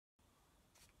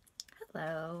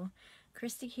Hello,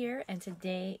 Christy here, and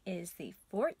today is the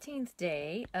 14th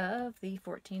day of the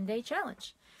 14-day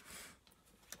challenge.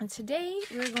 And today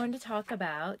we're going to talk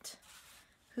about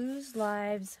whose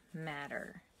lives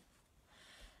matter.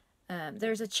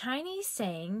 There's a Chinese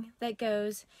saying that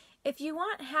goes, if you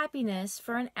want happiness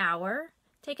for an hour,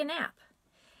 take a nap.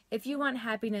 If you want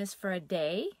happiness for a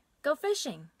day, go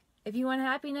fishing. If you want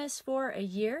happiness for a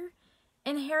year,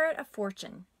 inherit a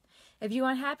fortune. If you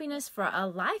want happiness for a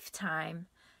lifetime,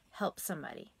 help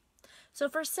somebody. So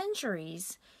for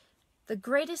centuries, the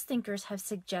greatest thinkers have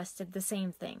suggested the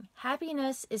same thing.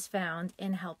 Happiness is found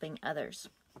in helping others.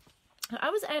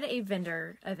 I was at a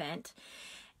vendor event,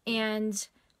 and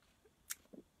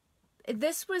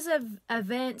this was an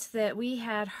event that we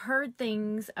had heard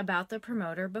things about the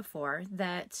promoter before,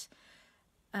 that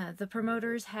the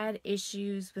promoters had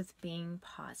issues with being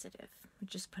positive. We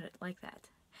just put it like that.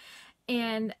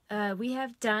 And we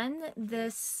have done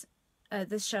this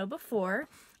show before,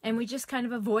 and we just kind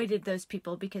of avoided those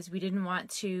people because we didn't want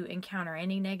to encounter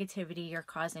any negativity or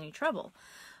cause any trouble.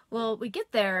 Well, we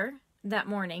get there that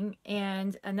morning,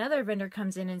 and another vendor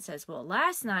comes in and says, well,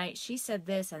 last night she said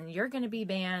this, and you're going to be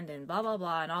banned, and blah, blah,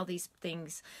 blah, and all these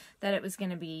things, that it was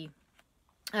going to be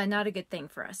not a good thing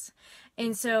for us.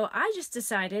 And so I just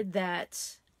decided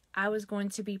that I was going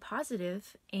to be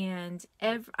positive, and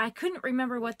I couldn't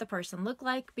remember what the person looked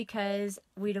like because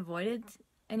we'd avoided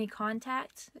any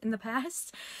contact in the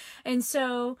past. And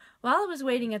so while I was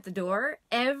waiting at the door,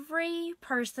 every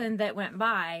person that went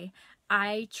by,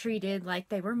 I treated like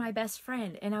they were my best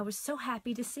friend, and I was so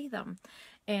happy to see them.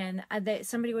 And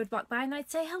somebody would walk by and I'd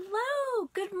say, hello,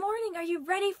 good morning, are you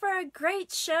ready for a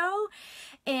great show?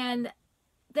 And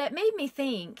that made me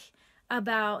think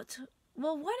about,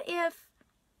 well, what if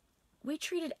we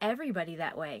treated everybody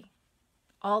that way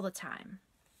all the time?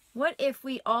 What if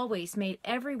we always made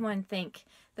everyone think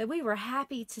that we were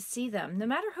happy to see them, no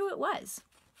matter who it was?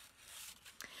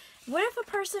 What if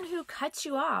a person who cuts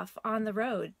you off on the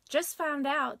road just found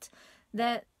out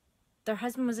that their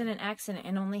husband was in an accident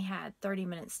and only had 30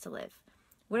 minutes to live?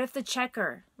 What if the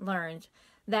checker learned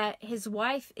that his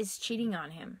wife is cheating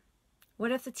on him?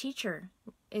 What if the teacher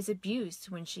is abused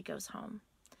when she goes home?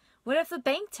 What if the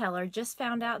bank teller just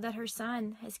found out that her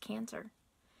son has cancer?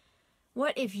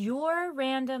 What if your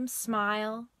random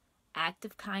smile, act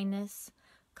of kindness,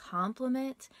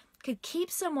 compliment could keep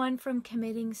someone from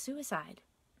committing suicide?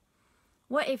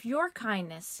 What if your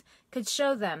kindness could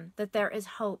show them that there is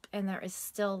hope and there is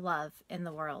still love in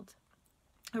the world?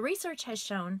 Research has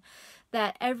shown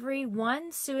that every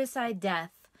one suicide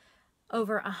death,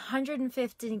 over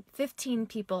 115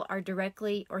 people are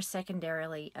directly or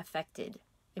secondarily affected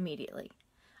immediately.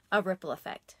 A ripple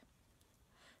effect.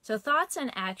 So thoughts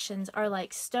and actions are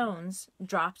like stones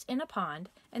dropped in a pond,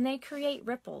 and they create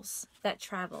ripples that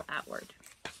travel outward.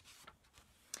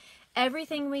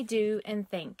 Everything we do and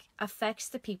think affects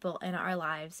the people in our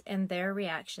lives, and their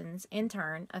reactions in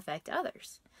turn affect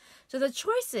others. So the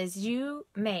choices you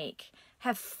make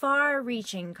have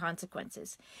far-reaching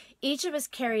consequences. Each of us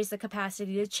carries the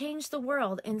capacity to change the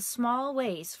world in small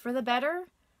ways, for the better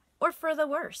or for the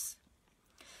worse.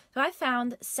 So I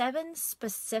found 7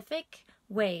 specific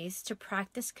ways to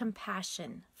practice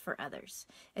compassion for others.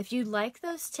 If you like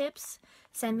those tips,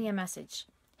 send me a message.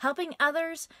 Helping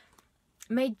others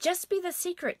may just be the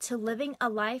secret to living a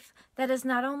life that is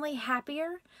not only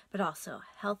happier, but also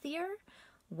healthier,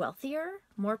 wealthier,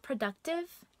 more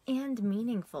productive, and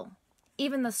meaningful.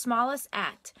 Even the smallest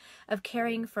act of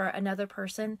caring for another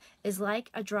person is like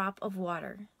a drop of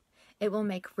water. It will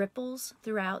make ripples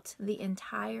throughout the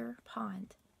entire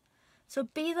pond. So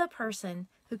be the person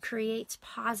who creates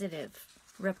positive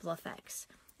ripple effects.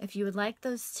 If you would like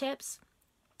those tips,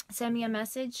 send me a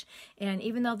message. And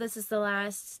even though this is the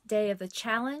last day of the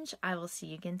challenge, I will see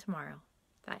you again tomorrow.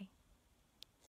 Bye.